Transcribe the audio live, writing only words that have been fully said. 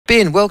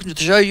Ben, welcome to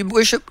the show. Your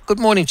Worship, good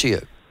morning to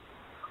you.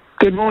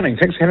 Good morning.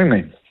 Thanks for having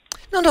me.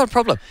 No, not a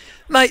problem.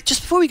 Mate, just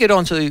before we get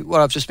on to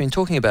what I've just been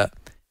talking about,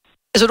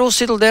 is it all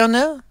settled down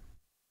now?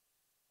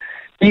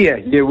 Yeah,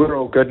 we're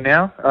all good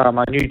now.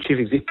 Our new chief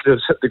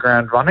executive's hit the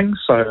ground running,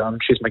 so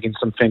she's making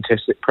some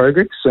fantastic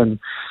progress, and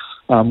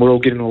we're all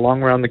getting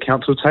along around the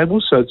council table,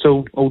 so it's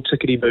all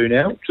tickety-boo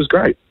now, which is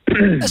great.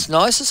 That's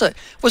nice, isn't it?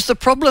 Was the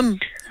problem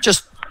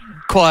just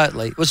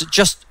quietly? Was it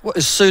just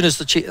as soon as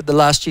the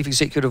last chief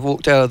executive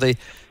walked out of the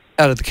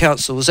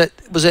council? Was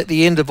that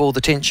the end of all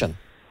the tension?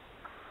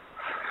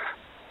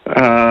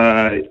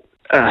 No,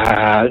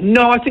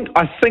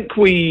 I think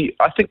we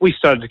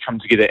started to come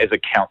together as a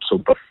council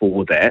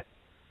before that.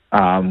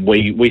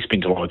 We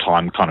spent a lot of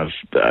time kind of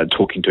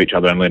talking to each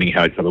other and learning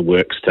how each other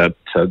works to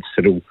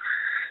settle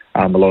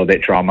a lot of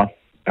that drama.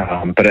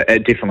 But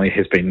it definitely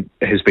has been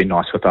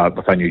nice with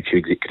our new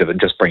chief executive and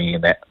just bringing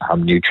in that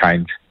new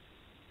change,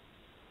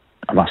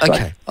 I must say.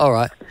 Okay, all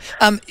right.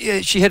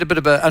 Yeah, she had a bit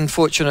of an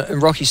unfortunate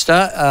and rocky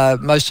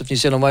start. Most of New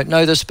Zealand won't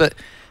know this, but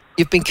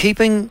you've been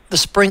keeping the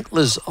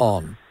sprinklers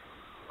on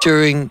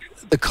during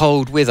the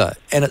cold weather,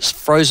 and it's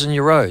frozen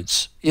your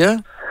roads.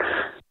 Yeah.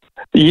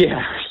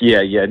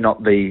 Yeah.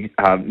 Not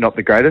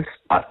the greatest,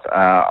 but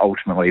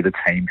ultimately the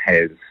team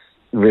has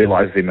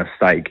realised their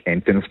mistake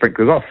and turned the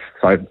sprinklers off.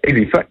 So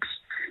easy fix.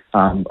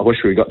 I wish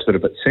we got to it a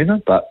bit sooner,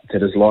 but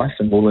that is life,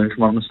 and we'll learn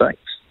from our mistakes.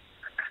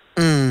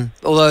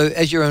 Although,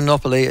 as you're a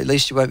monopoly, at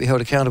least you won't be held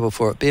accountable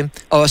for it, Ben.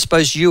 Oh, I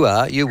suppose you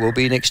will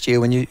be next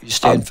year when you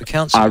stand for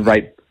council.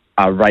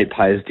 Our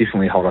ratepayers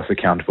definitely hold us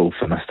accountable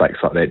for mistakes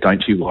like that.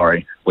 Don't you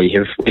worry. We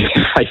have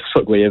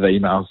Facebook, we have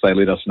emails. They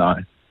let us know.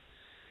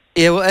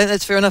 Yeah, well, and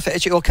that's fair enough.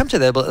 Actually, I'll come to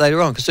that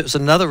later on, because it was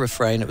another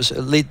refrain. It was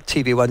led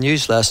TV1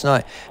 News last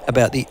night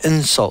about the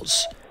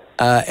insults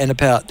and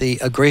about the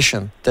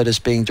aggression that is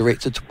being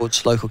directed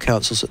towards local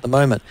councils at the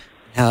moment.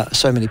 How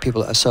so many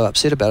people are so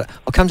upset about it.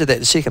 I'll come to that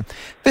in a second.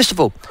 First of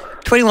all,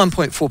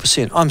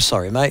 21.4%. I'm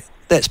sorry, mate.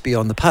 That's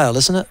beyond the pale,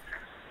 isn't it?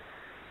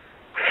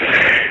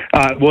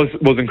 It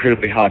was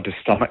incredibly hard to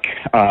stomach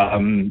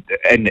and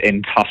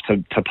tough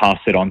to pass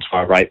that on to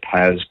our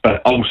ratepayers.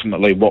 But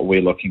ultimately, what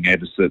we're looking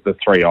at is the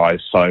three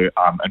I's: so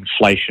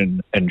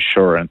inflation,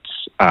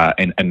 insurance,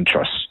 and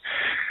interest.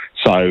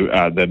 So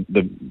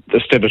the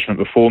establishment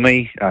before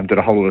me did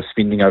a whole lot of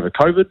spending over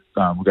COVID.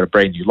 We've got a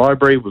brand new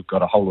library. We've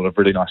got a whole lot of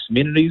really nice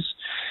amenities.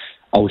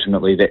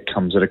 Ultimately, that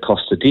comes at a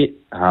cost of debt,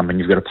 and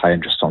you've got to pay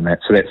interest on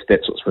that. So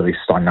that's what's really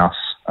stung us.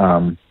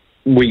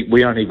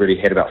 We only really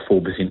had about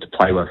 4% to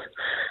play with.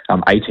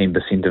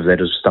 18% of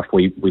that is stuff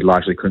we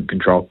largely couldn't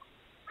control.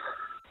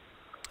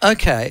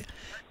 Okay.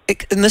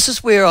 And this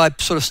is where I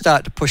sort of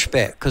start to push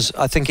back, because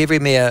I think every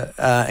mayor,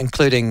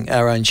 including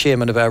our own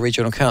chairman of our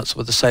regional council,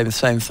 with the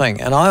same thing.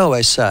 And I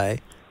always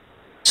say,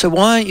 so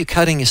why aren't you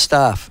cutting your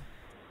staff?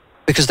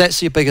 Because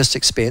that's your biggest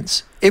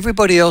expense.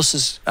 Everybody else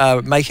is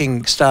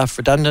making staff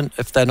redundant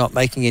if they're not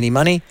making any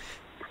money.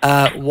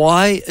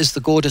 Why is the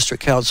Gore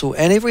District Council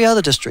and every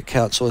other district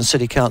council and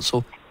city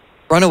council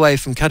run away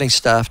from cutting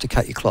staff to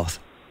cut your cloth?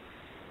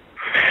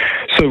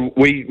 So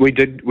we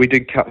did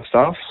cut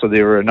staff. So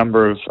there are a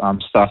number of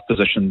staff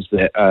positions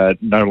that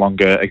no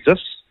longer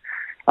exist.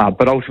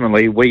 But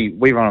ultimately,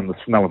 we run on the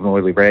smell of an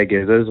oily rag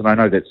as is, and I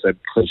know that's a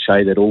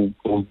cliche that all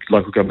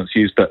local governments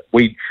use, but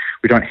we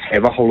don't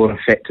have a whole lot of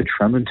fat to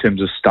trim in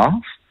terms of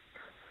staff.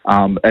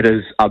 It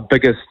is our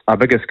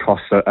biggest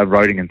costs are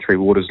roading in three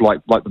waters,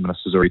 like the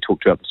minister's already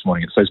talked about this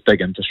morning. It's those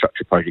big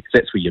infrastructure projects.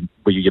 That's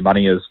where your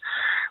money is.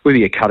 Whether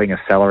you're cutting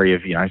a salary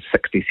of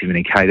 60,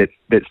 70k,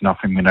 that's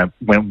nothing when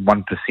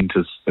 1%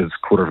 is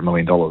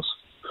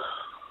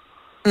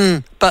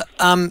 $250,000. But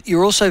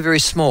you're also very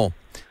small,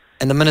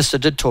 and the minister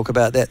did talk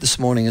about that this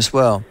morning as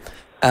well.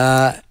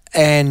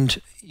 And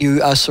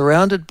you are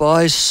surrounded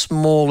by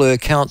smaller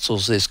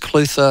councils. There's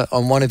Clutha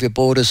on one of your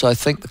borders, I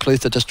think, the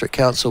Clutha District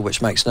Council,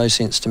 which makes no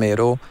sense to me at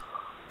all.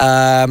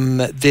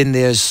 Then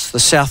there's the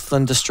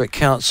Southland District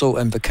Council,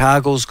 and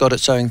Invercargill's got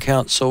its own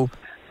council.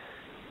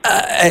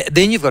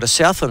 Then you've got a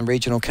Southland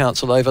Regional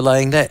Council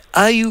overlaying that.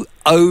 Are you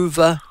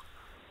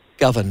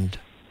over-governed?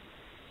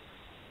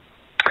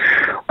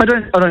 I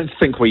don't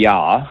think we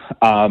are.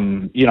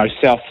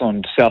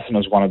 Southland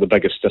is one of the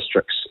biggest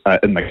districts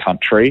in the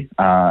country,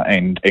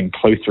 and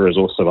Clutha is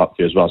also up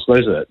there as well. So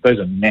those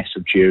are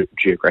massive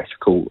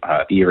geographical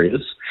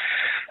areas.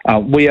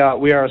 We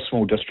are a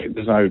small district.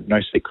 There's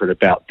no secret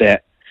about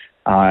that.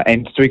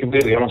 And to be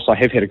completely honest, I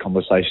have had a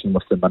conversation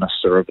with the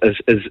minister of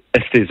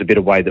if there's a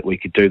better way that we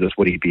could do this,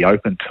 would he be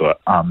open to it?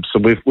 So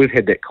we've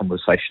had that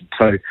conversation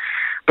too.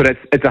 But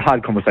it's a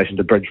hard conversation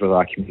to bridge with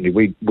our community.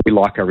 We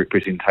like our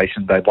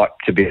representation. They'd like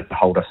to be able to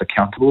hold us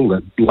accountable,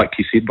 and like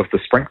you said, with the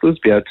sprinklers,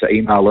 be able to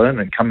email in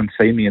and come and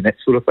see me and that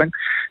sort of thing.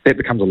 That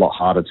becomes a lot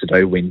harder to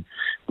do when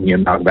you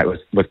amalgamate back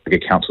with bigger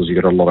councils. You've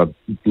got a lot of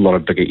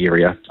bigger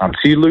area, so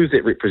you lose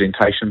that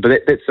representation.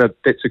 But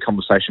that's a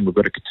conversation we've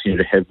got to continue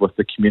to have with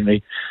the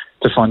community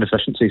to find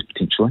efficiencies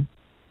potentially.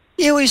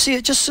 Yeah, well, you see,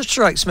 it just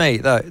strikes me,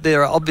 though,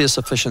 there are obvious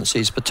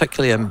efficiencies,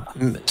 particularly in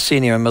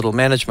senior and middle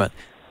management.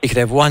 You could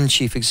have one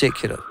chief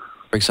executive,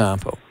 for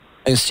example,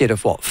 instead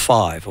of,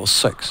 5 or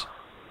 6.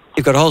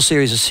 You've got a whole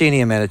series of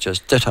senior managers,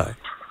 ditto.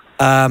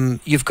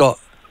 You've got,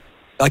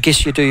 I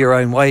guess you do your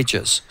own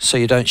wages, so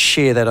you don't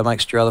share that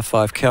amongst your other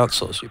 5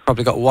 councils. You've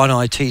probably got one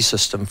IT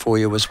system for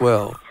you as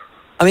well.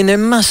 I mean, there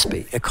must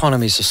be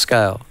economies of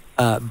scale,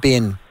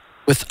 Ben,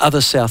 with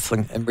other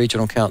Southland and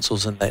regional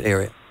councils in that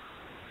area.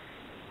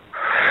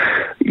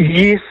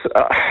 Yes,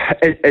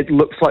 it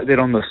looks like that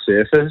on the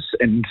surface,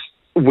 and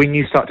when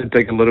you start to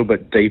dig a little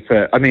bit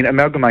deeper, I mean,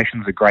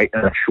 amalgamations are great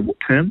in the short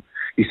term.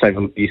 You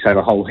save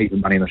a whole heap of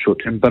money in the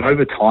short term, but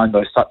over time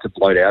those start to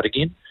bloat out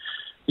again.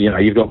 You know,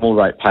 you've got more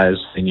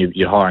ratepayers and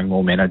you're hiring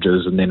more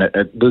managers, and then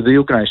the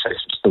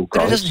organisation still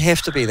grows. But it doesn't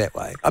have to be that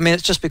way. I mean,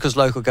 it's just because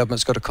local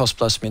government's got a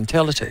cost-plus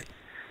mentality.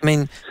 I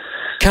mean,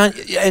 and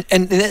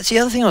that's the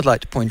other thing I'd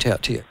like to point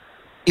out to you.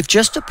 You've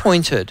just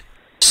appointed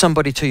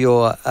somebody to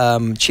your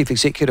chief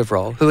executive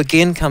role who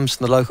again comes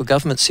from the local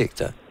government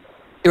sector.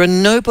 There are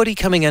nobody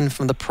coming in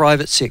from the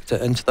private sector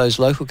into those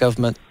local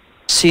government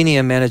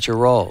senior manager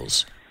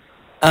roles,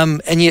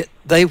 and yet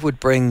they would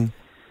bring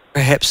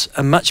perhaps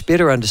a much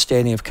better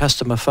understanding of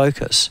customer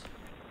focus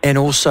and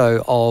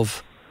also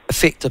of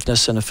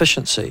effectiveness and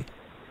efficiency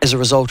as a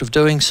result of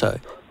doing so.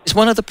 Is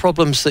one of the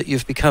problems that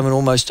you've become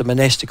almost a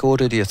monastic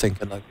order, do you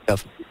think, in local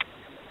government?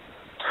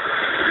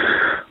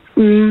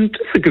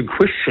 That's a good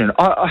question.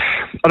 I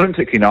don't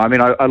particularly know. I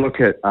mean, I look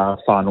at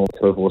Far North,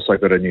 who have also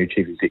got a new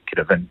chief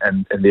executive,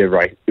 and their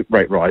rate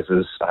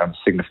rises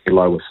significantly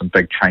low with some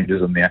big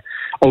changes in there.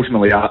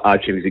 Ultimately, our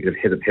chief executive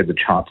hasn't had the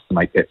chance to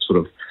make that sort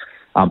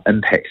of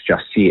impact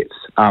just yet.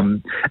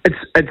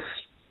 It's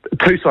a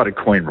two-sided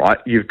coin, right?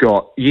 You've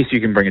got, yes, you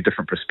can bring a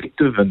different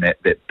perspective and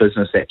that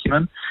business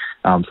acumen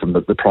from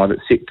the private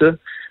sector,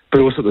 but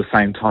also at the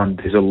same time,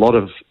 there's a lot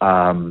of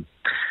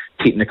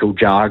technical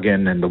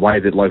jargon and the way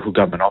that local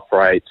government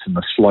operates and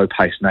the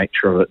slow-paced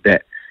nature of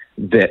it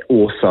that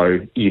also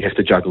you have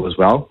to juggle as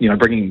well. You know,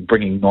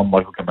 bringing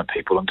non-local government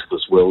people into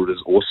this world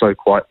is also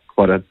quite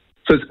a...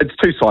 So it's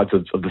two sides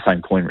of the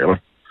same coin, really.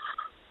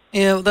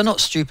 Yeah, well, they're not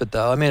stupid,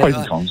 though. I mean,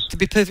 to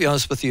be perfectly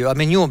honest with you, I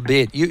mean, you're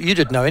mayor. You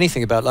didn't know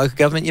anything about local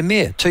government. You're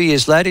mayor. 2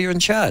 years later, you're in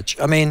charge.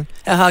 I mean,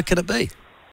 how hard can it be?